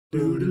Hey,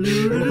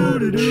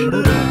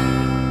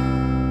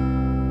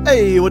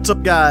 what's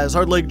up guys?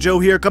 Hardleg Joe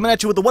here, coming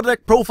at you with the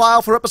deck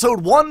profile for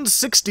episode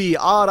 160,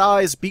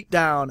 Odd-Eyes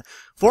Beatdown.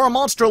 For our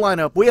monster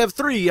lineup, we have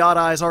 3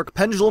 Odd-Eyes Arc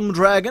Pendulum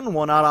Dragon,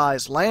 1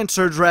 Odd-Eyes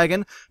Lancer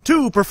Dragon,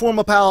 2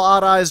 Performapal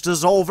Odd-Eyes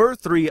Dissolver,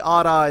 3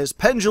 Odd-Eyes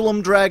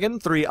Pendulum Dragon,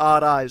 3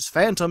 Odd-Eyes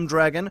Phantom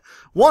Dragon,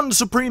 1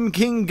 Supreme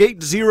King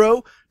Gate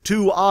Zero,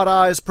 2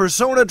 Odd-Eyes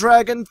Persona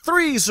Dragon,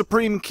 3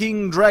 Supreme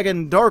King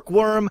Dragon Dark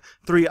Worm,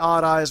 3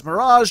 Odd-Eyes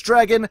Mirage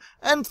Dragon,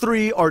 and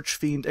 3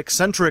 Archfiend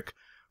Eccentric.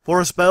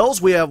 For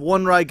spells, we have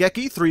 1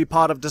 Raigeki, 3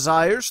 Pot of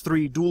Desires,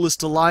 3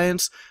 Duelist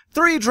Alliance,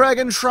 3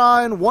 Dragon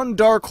Shrine, 1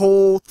 Dark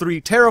Hole, 3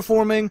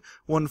 Terraforming,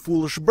 1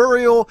 Foolish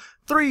Burial,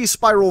 3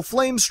 Spiral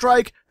Flame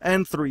Strike,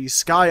 and 3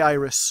 Sky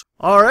Iris.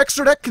 Our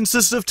extra deck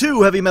consists of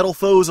 2 Heavy Metal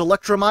Foes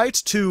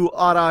Electromite, 2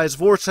 Odd-Eyes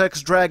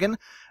Vortex Dragon,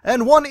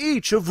 and 1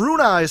 each of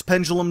Rune-Eyes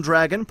Pendulum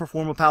Dragon,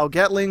 Performapal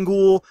Gatling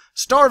Ghoul,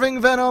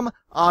 Starving Venom,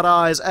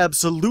 Odd-Eyes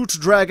Absolute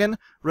Dragon,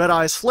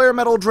 Red-Eyes Flare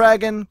Metal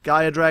Dragon,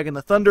 Gaia Dragon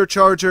the Thunder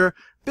Charger,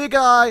 Big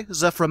Eye,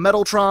 Zephyr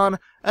Metaltron,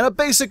 and a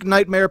basic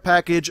Nightmare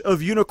package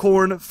of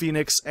Unicorn,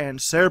 Phoenix, and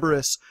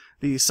Cerberus.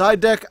 The side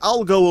deck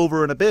I'll go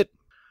over in a bit.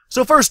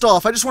 So first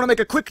off, I just want to make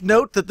a quick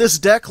note that this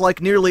deck,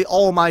 like nearly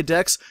all my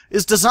decks,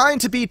 is designed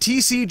to be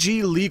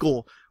TCG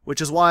legal, which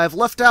is why I've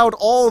left out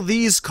all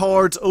these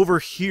cards over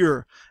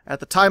here. At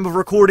the time of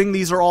recording,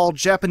 these are all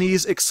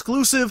Japanese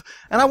exclusive,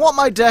 and I want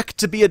my deck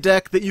to be a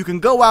deck that you can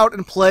go out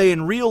and play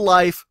in real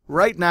life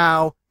right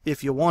now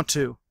if you want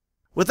to.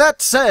 With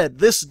that said,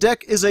 this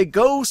deck is a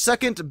go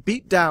second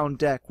beatdown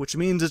deck, which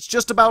means it's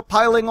just about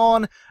piling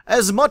on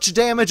as much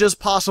damage as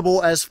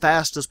possible as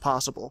fast as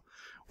possible.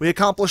 We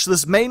accomplish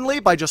this mainly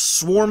by just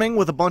swarming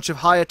with a bunch of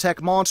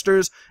high-attack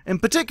monsters, in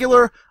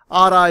particular,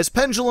 Odd-Eyes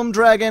Pendulum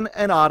Dragon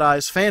and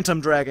Odd-Eyes Phantom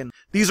Dragon.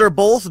 These are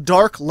both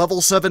dark level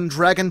 7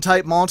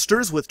 dragon-type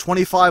monsters with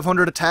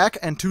 2500 attack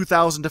and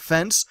 2000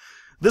 defense.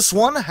 This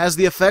one has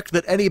the effect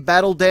that any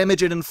battle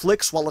damage it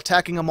inflicts while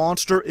attacking a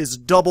monster is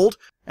doubled,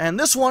 and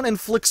this one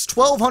inflicts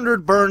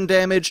 1200 burn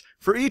damage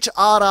for each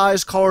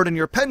Odd-Eyes card in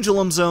your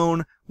Pendulum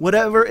Zone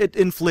whenever it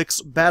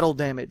inflicts battle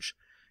damage.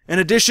 In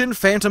addition,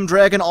 Phantom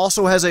Dragon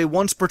also has a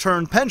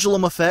once-per-turn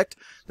pendulum effect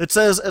that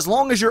says as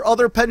long as your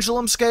other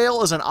pendulum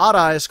scale is an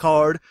Odd-Eyes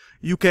card,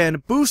 you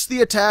can boost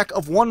the attack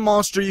of one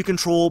monster you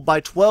control by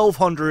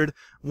 1200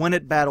 when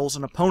it battles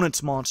an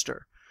opponent's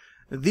monster.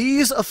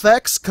 These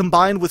effects,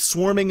 combined with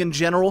swarming in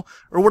general,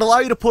 are what allow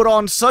you to put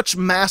on such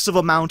massive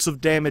amounts of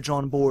damage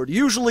on board,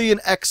 usually in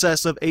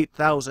excess of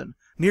 8,000.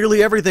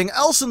 Nearly everything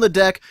else in the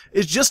deck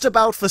is just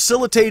about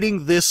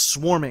facilitating this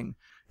swarming.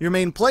 Your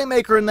main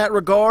playmaker in that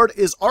regard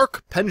is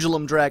Arc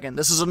Pendulum Dragon.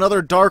 This is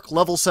another dark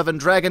level 7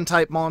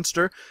 dragon-type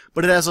monster,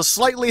 but it has a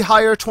slightly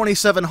higher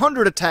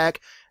 2700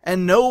 attack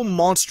and no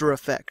monster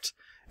effect.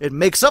 It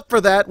makes up for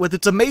that with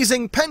its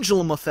amazing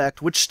pendulum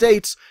effect, which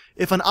states,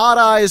 if an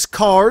Odd-Eyes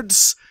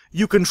cards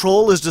you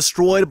control is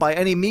destroyed by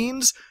any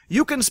means,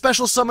 you can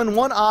special summon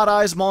 1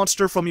 Odd-Eyes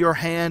monster from your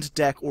hand,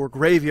 deck, or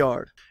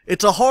graveyard.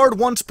 It's a hard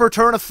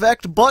once-per-turn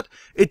effect, but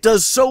it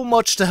does so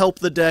much to help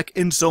the deck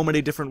in so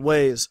many different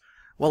ways.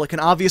 While it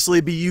can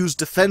obviously be used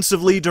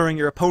defensively during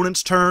your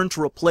opponent's turn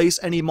to replace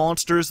any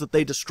monsters that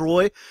they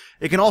destroy,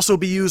 it can also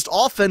be used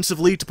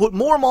offensively to put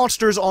more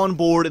monsters on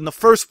board in the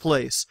first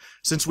place,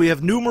 since we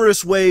have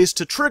numerous ways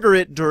to trigger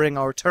it during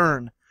our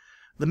turn.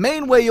 The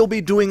main way you'll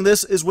be doing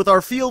this is with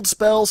our field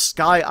spell,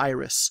 Sky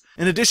Iris.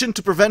 In addition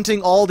to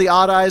preventing all the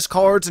Odd-Eyes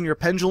cards in your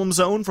Pendulum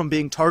Zone from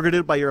being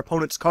targeted by your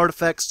opponent's card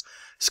effects,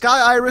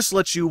 Sky Iris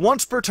lets you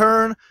once per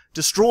turn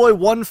destroy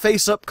 1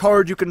 face-up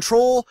card you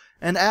control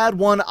and add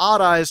 1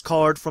 Odd-Eyes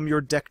card from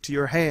your deck to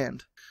your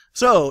hand.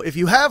 So, if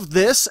you have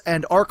this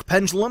and Arc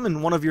Pendulum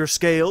in one of your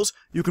scales,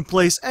 you can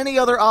place any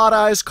other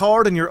Odd-Eyes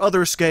card in your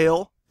other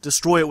scale,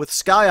 destroy it with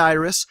Sky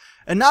Iris,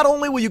 and not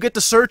only will you get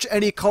to search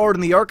any card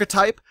in the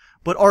archetype,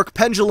 but Arc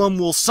Pendulum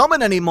will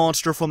summon any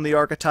monster from the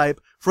archetype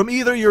from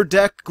either your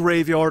deck,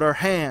 graveyard, or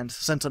hand,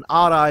 since an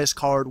Odd-Eyes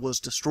card was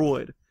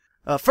destroyed.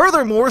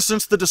 Furthermore,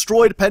 since the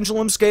destroyed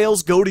pendulum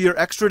scales go to your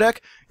extra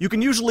deck, you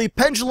can usually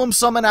pendulum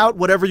summon out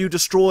whatever you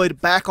destroyed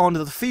back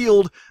onto the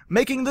field,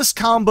 making this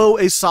combo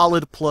a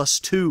solid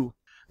 +2.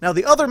 Now,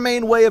 the other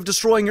main way of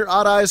destroying your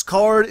Odd-Eyes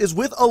card is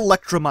with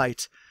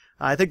Electromite.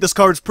 I think this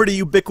card's pretty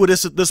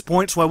ubiquitous at this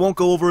point, so I won't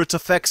go over its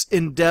effects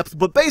in depth,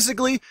 but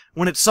basically,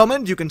 when it's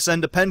summoned, you can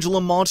send a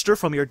pendulum monster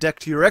from your deck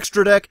to your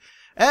extra deck,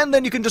 and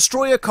then you can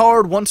destroy a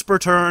card once per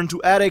turn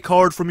to add a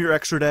card from your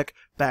extra deck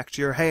back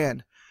to your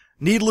hand.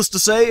 Needless to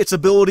say, its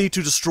ability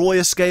to destroy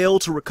a scale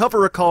to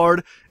recover a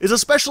card is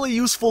especially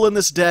useful in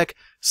this deck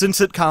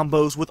since it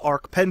combos with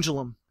Arc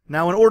Pendulum.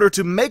 Now, in order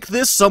to make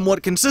this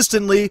somewhat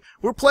consistently,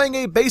 we're playing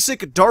a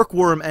basic Dark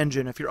Worm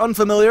engine. If you're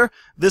unfamiliar,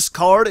 this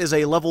card is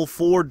a level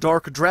 4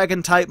 Dark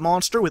Dragon-type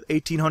monster with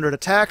 1800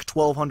 attack,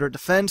 1200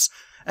 defense,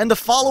 and the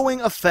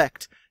following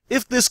effect.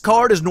 If this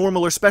card is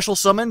normal or special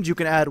summoned, you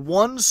can add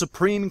 1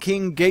 Supreme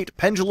King Gate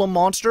Pendulum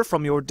monster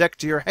from your deck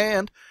to your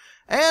hand,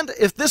 and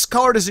if this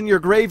card is in your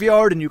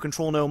graveyard and you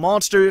control no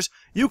monsters,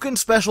 you can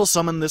special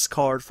summon this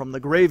card from the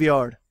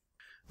graveyard.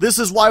 This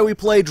is why we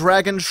play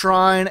Dragon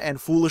Shrine and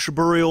Foolish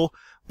Burial.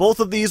 Both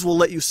of these will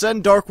let you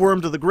send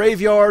Darkworm to the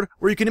graveyard,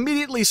 where you can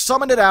immediately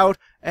summon it out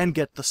and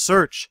get the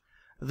search.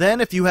 Then,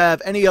 if you have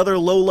any other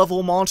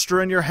low-level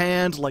monster in your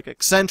hand, like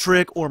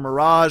Eccentric or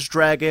Mirage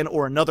Dragon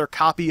or another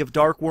copy of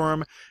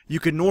Darkworm,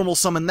 you can normal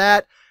summon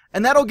that,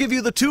 and that'll give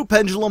you the 2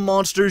 pendulum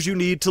monsters you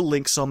need to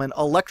link summon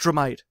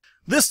Electromite.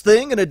 This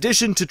thing, in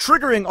addition to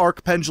triggering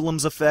Arc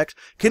Pendulum's effect,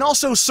 can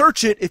also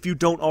search it if you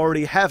don't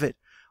already have it.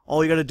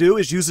 All you gotta do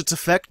is use its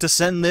effect to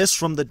send this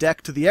from the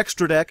deck to the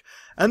extra deck,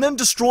 and then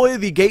destroy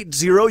the Gate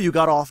 0 you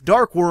got off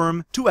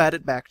Darkworm to add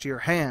it back to your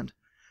hand.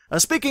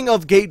 Speaking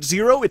of Gate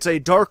 0, it's a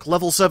dark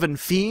level 7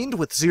 fiend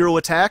with 0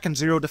 attack and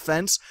 0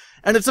 defense,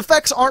 and its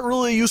effects aren't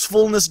really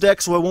useful in this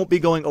deck, so I won't be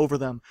going over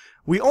them.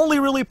 We only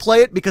really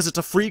play it because it's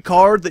a free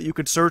card that you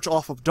could search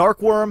off of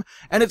Darkworm,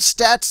 and its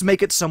stats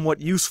make it somewhat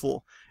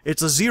useful.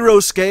 It's a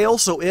 0 scale,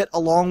 so it,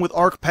 along with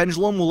Arc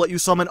Pendulum, will let you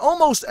summon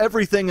almost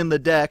everything in the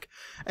deck,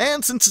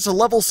 and since it's a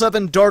level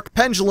 7 Dark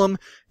Pendulum,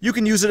 you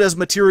can use it as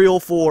material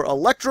for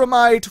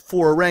Electromite,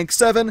 for a rank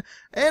 7,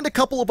 and a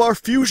couple of our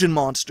fusion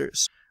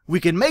monsters. We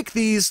can make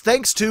these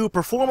thanks to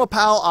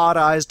Performapal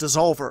Odd-Eyes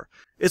Dissolver.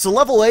 It's a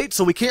level 8,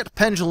 so we can't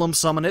Pendulum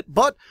summon it,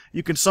 but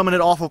you can summon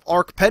it off of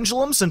Arc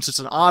Pendulum since it's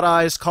an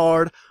Odd-Eyes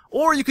card,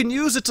 or you can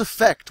use its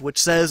effect,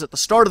 which says at the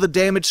start of the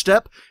damage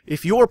step,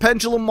 if your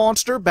Pendulum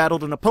monster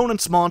battled an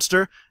opponent's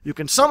monster, you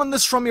can summon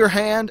this from your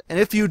hand, and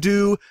if you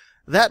do,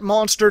 that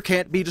monster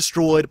can't be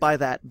destroyed by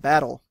that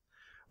battle.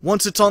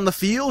 Once it's on the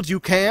field, you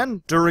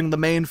can, during the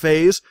main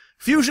phase,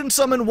 fusion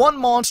summon 1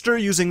 monster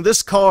using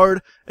this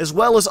card, as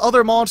well as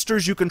other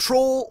monsters you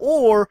control,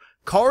 or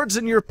cards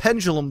in your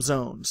Pendulum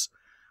zones.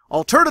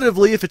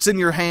 Alternatively, if it's in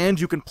your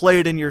hand, you can play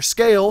it in your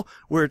scale,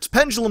 where its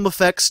pendulum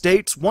effect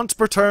states once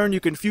per turn you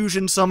can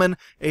fusion summon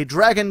a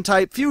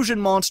dragon-type fusion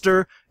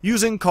monster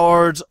using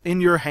cards in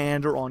your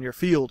hand or on your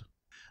field.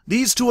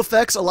 These 2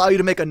 effects allow you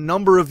to make a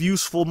number of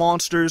useful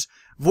monsters.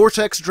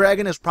 Vortex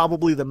Dragon is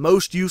probably the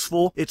most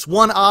useful. It's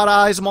 1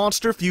 Odd-Eyes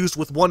monster fused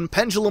with 1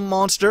 Pendulum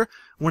monster.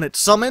 When it's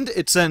summoned,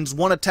 it sends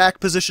 1 attack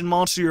position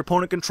monster your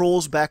opponent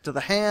controls back to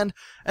the hand,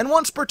 and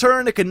once per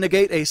turn it can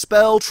negate a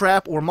spell,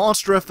 trap, or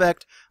monster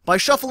effect by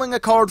shuffling a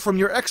card from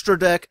your extra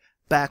deck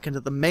back into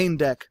the main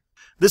deck.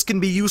 This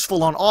can be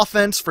useful on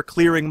offense for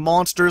clearing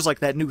monsters like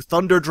that new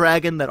Thunder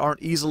Dragon that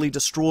aren't easily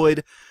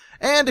destroyed.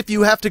 And if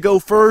you have to go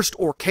first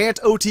or can't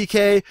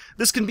OTK,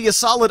 this can be a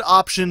solid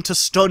option to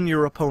stun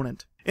your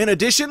opponent. In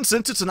addition,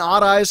 since it's an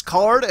Odd-Eyes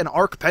card and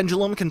Arc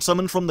Pendulum can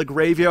summon from the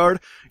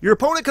graveyard, your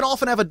opponent can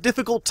often have a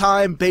difficult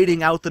time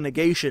baiting out the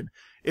negation.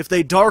 If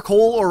they Dark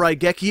Hole or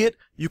Raigeki it,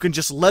 you can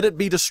just let it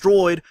be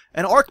destroyed,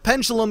 and Arc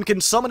Pendulum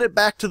can summon it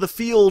back to the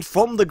field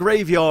from the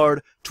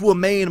graveyard to a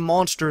main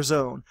monster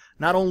zone,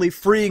 not only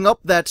freeing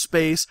up that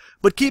space,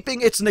 but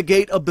keeping its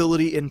negate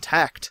ability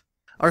intact.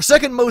 Our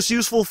second most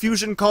useful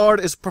fusion card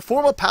is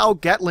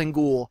Performapal Gatling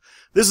Ghoul.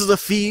 This is a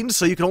fiend,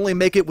 so you can only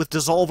make it with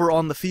Dissolver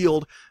on the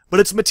field, but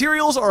its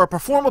materials are a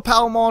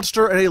Performapal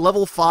monster and a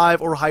level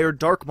 5 or higher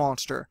Dark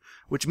monster,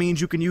 which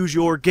means you can use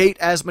your Gate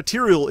as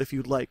material if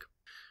you'd like.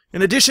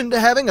 In addition to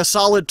having a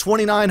solid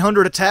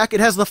 2900 attack, it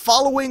has the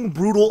following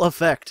brutal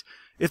effect.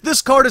 If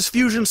this card is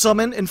fusion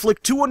summoned,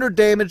 inflict 200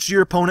 damage to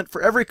your opponent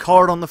for every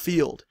card on the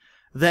field.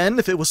 Then,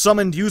 if it was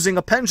summoned using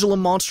a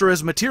Pendulum monster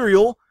as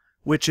material,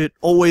 which it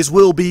always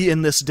will be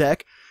in this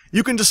deck,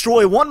 you can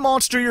destroy 1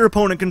 monster your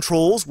opponent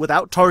controls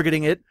without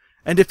targeting it,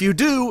 and if you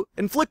do,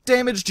 inflict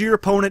damage to your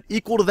opponent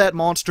equal to that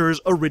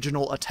monster's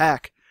original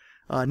attack.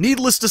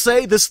 Needless to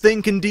say, this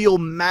thing can deal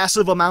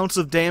massive amounts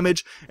of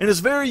damage, and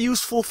is very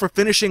useful for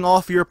finishing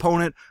off your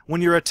opponent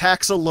when your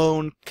attacks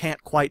alone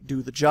can't quite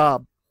do the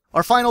job.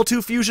 Our final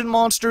 2 fusion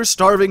monsters,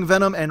 Starving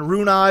Venom and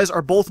Rune Eyes,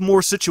 are both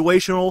more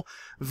situational.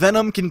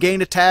 Venom can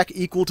gain attack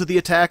equal to the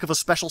attack of a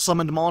special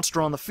summoned monster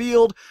on the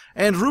field,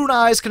 and Rune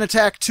Eyes can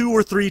attack 2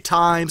 or 3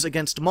 times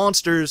against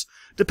monsters,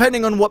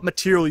 depending on what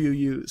material you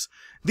use.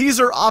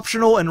 These are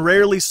optional and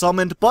rarely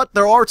summoned, but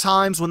there are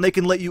times when they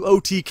can let you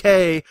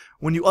OTK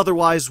when you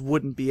otherwise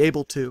wouldn't be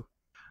able to.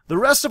 The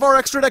rest of our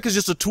extra deck is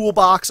just a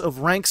toolbox of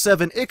rank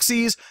 7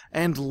 Ixies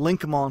and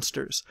Link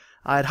monsters.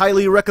 I'd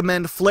highly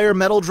recommend Flare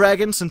Metal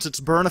Dragon since its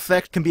burn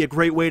effect can be a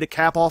great way to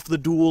cap off the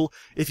duel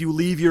if you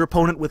leave your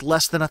opponent with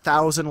less than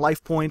 1,000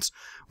 life points.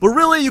 But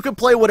really, you can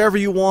play whatever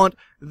you want.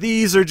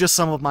 These are just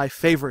some of my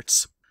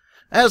favorites.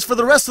 As for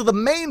the rest of the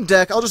main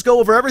deck, I'll just go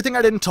over everything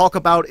I didn't talk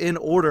about in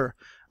order.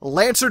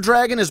 Lancer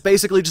Dragon is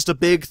basically just a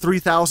big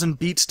 3000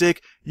 beat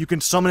stick. You can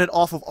summon it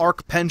off of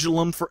Arc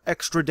Pendulum for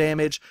extra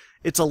damage.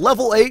 It's a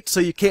level 8, so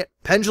you can't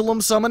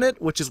Pendulum summon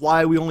it, which is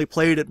why we only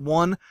played it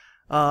 1.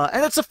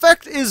 And its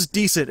effect is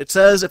decent. It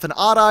says if an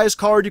Odd-Eyes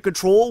card you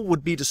control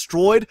would be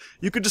destroyed,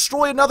 you could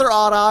destroy another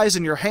Odd-Eyes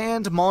in your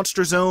hand,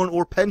 monster zone,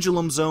 or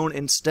pendulum zone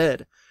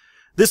instead.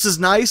 This is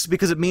nice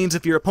because it means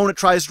if your opponent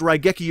tries to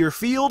Raigeki your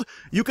field,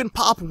 you can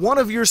pop one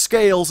of your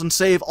scales and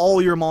save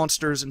all your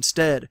monsters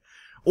instead.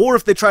 Or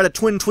if they try to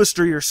Twin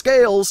Twister your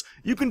scales,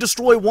 you can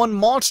destroy one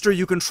monster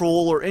you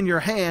control or in your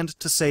hand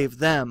to save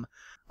them.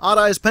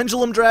 Odd-Eyes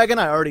Pendulum Dragon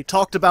I already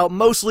talked about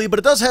mostly, but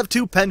it does have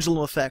two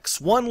pendulum effects.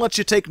 One lets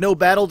you take no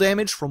battle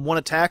damage from one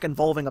attack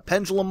involving a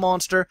pendulum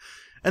monster,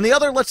 and the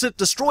other lets it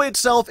destroy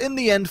itself in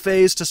the end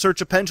phase to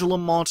search a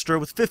pendulum monster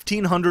with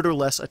 1500 or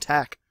less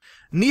attack.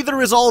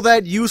 Neither is all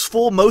that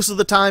useful. Most of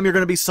the time you're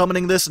going to be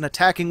summoning this and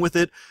attacking with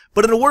it,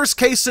 but in a worst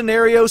case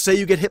scenario, say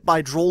you get hit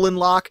by Drolin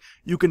Lock,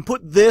 you can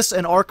put this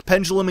and Arc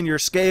Pendulum in your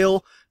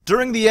scale.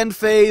 During the end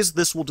phase,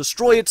 this will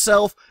destroy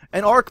itself,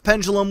 and Arc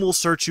Pendulum will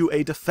search you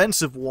a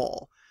defensive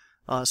wall.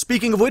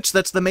 Speaking of which,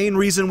 that's the main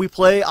reason we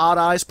play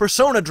Odd-Eyes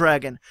Persona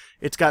Dragon.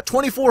 It's got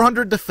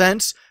 2400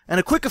 defense,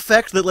 and a quick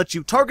effect that lets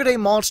you target a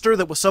monster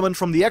that was summoned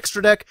from the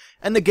extra deck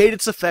and negate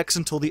its effects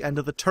until the end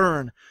of the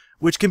turn,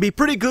 which can be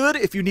pretty good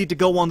if you need to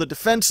go on the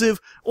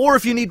defensive, or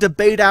if you need to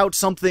bait out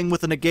something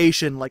with a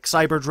negation like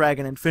Cyber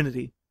Dragon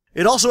Infinity.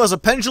 It also has a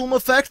pendulum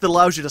effect that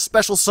allows you to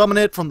special summon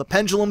it from the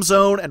pendulum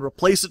zone and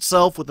replace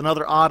itself with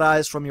another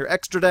Odd-Eyes from your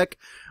extra deck,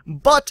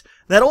 but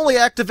that only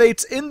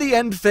activates in the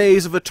end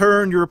phase of a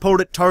turn your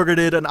opponent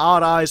targeted an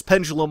Odd-Eyes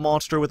pendulum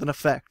monster with an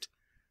effect.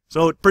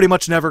 So it pretty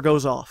much never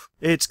goes off.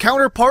 Its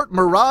counterpart,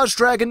 Mirage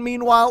Dragon,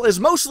 meanwhile, is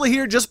mostly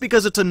here just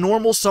because it's a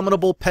normal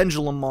summonable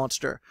pendulum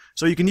monster.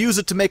 So you can use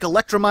it to make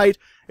Electromite,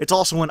 it's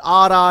also an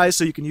Odd-Eyes,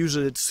 so you can use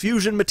it as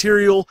fusion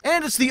material,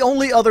 and it's the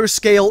only other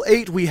Scale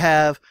 8 we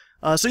have,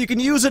 so you can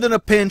use it in a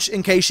pinch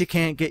in case you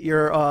can't get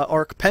your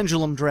Arc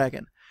Pendulum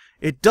Dragon.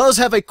 It does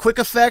have a quick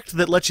effect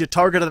that lets you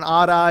target an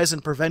Odd-Eyes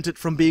and prevent it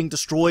from being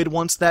destroyed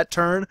once that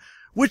turn,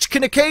 which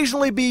can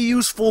occasionally be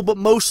useful, but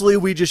mostly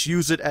we just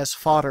use it as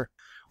fodder.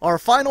 Our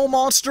final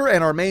monster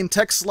and our main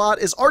tech slot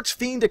is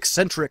Archfiend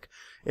Eccentric.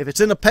 If it's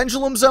in a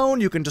pendulum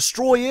zone, you can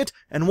destroy it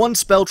and one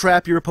spell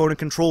trap your opponent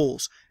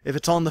controls. If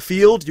it's on the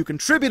field, you can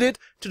tribute it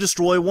to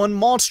destroy one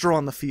monster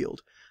on the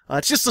field.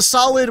 It's just a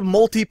solid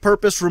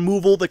multi-purpose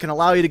removal that can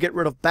allow you to get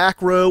rid of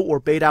back row or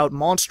bait out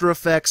monster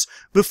effects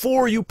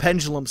before you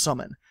pendulum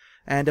summon.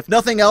 And if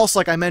nothing else,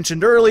 like I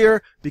mentioned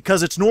earlier,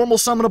 because it's normal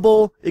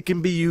summonable, it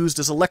can be used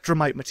as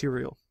Electromite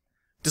material.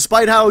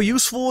 Despite how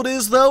useful it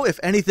is, though, if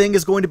anything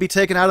is going to be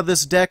taken out of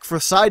this deck for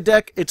side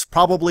deck, it's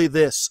probably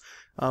this.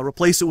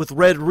 Replace it with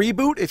Red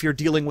Reboot if you're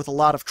dealing with a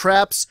lot of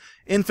traps.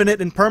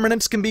 Infinite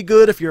Impermanence can be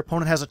good if your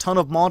opponent has a ton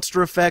of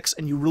monster effects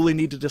and you really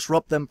need to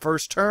disrupt them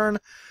first turn.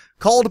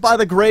 Called by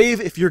the Grave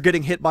if you're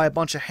getting hit by a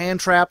bunch of hand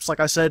traps.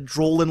 Like I said,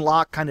 Drolin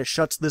Lock kind of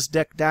shuts this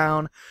deck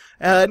down.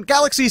 And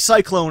Galaxy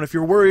Cyclone if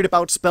you're worried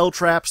about spell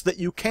traps that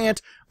you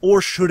can't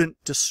or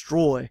shouldn't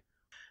destroy.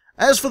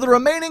 As for the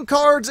remaining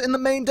cards in the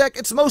main deck,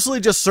 it's mostly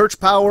just search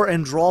power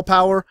and draw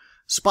power.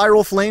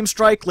 Spiral Flame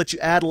Strike lets you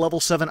add a level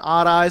 7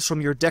 Odd-Eyes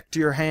from your deck to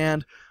your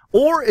hand.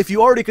 Or, if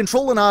you already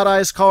control an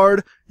Odd-Eyes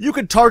card, you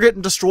could target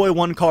and destroy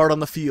one card on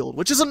the field,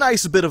 which is a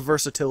nice bit of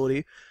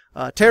versatility.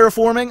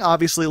 Terraforming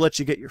obviously lets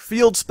you get your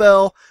field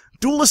spell.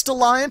 Duelist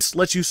Alliance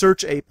lets you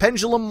search a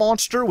pendulum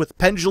monster with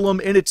pendulum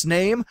in its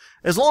name,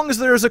 as long as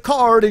there is a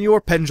card in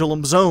your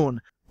pendulum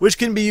zone, which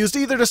can be used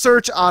either to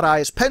search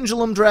Odd-Eyes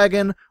Pendulum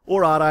Dragon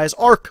or Odd-Eyes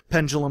Arc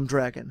Pendulum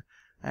Dragon.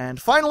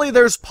 And finally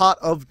there's Pot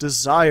of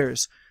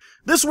Desires.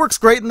 This works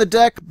great in the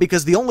deck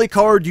because the only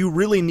card you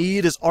really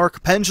need is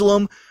Arc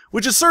Pendulum,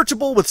 which is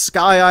searchable with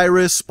Sky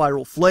Iris,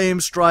 Spiral Flame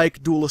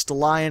Strike, Duelist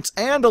Alliance,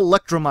 and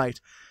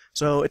Electromite.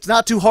 So it's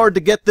not too hard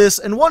to get this,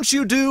 and once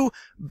you do,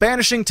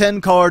 banishing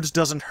 10 cards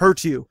doesn't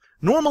hurt you.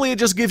 Normally it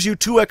just gives you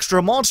 2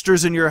 extra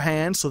monsters in your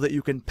hand so that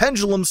you can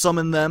pendulum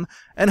summon them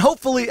and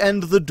hopefully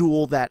end the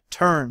duel that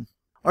turn.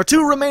 Our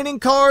 2 remaining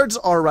cards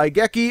are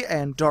Raigeki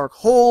and Dark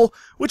Hole,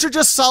 which are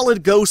just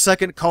solid go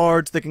second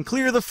cards that can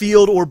clear the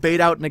field or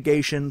bait out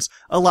negations,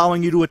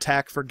 allowing you to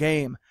attack for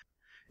game.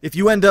 If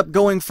you end up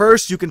going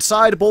first, you can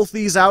side both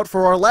these out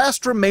for our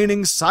last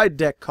remaining side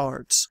deck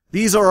cards.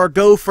 These are our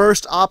go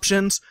first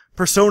options.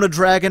 Persona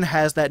Dragon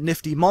has that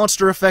nifty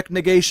monster effect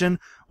negation,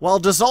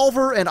 while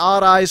Dissolver and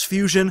Odd-Eyes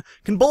Fusion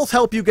can both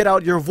help you get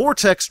out your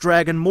Vortex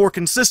Dragon more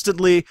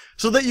consistently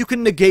so that you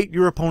can negate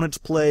your opponent's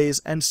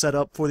plays and set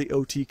up for the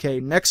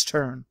OTK next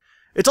turn.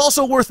 It's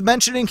also worth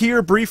mentioning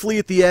here briefly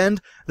at the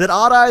end that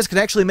Odd-Eyes can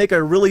actually make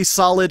a really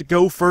solid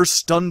go-first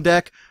stun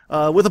deck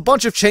with a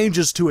bunch of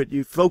changes to it.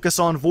 You focus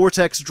on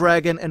Vortex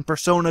Dragon and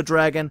Persona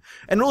Dragon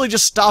and really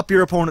just stop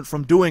your opponent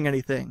from doing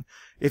anything.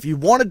 If you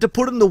wanted to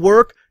put in the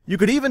work, you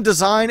could even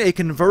design a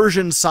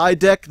conversion side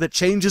deck that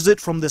changes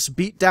it from this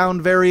beatdown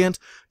variant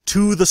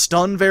to the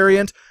stun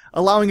variant,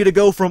 allowing you to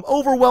go from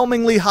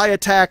overwhelmingly high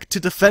attack to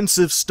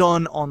defensive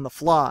stun on the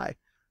fly.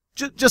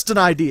 Just an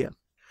idea.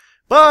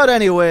 But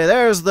anyway,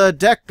 there's the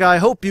deck. I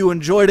hope you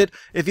enjoyed it.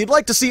 If you'd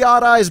like to see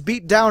Odd-Eyes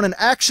Beatdown in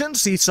action,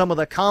 see some of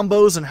the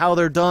combos and how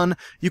they're done,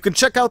 you can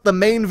check out the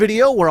main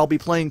video where I'll be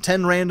playing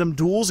 10 random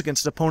duels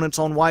against opponents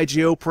on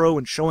YGOPro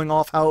and showing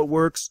off how it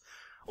works.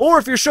 Or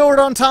if you're short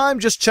on time,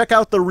 just check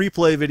out the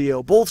replay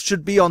video. Both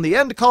should be on the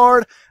end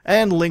card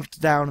and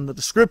linked down in the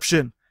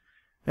description.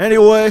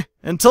 Anyway,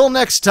 until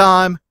next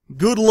time,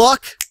 good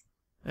luck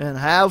and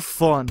have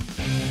fun.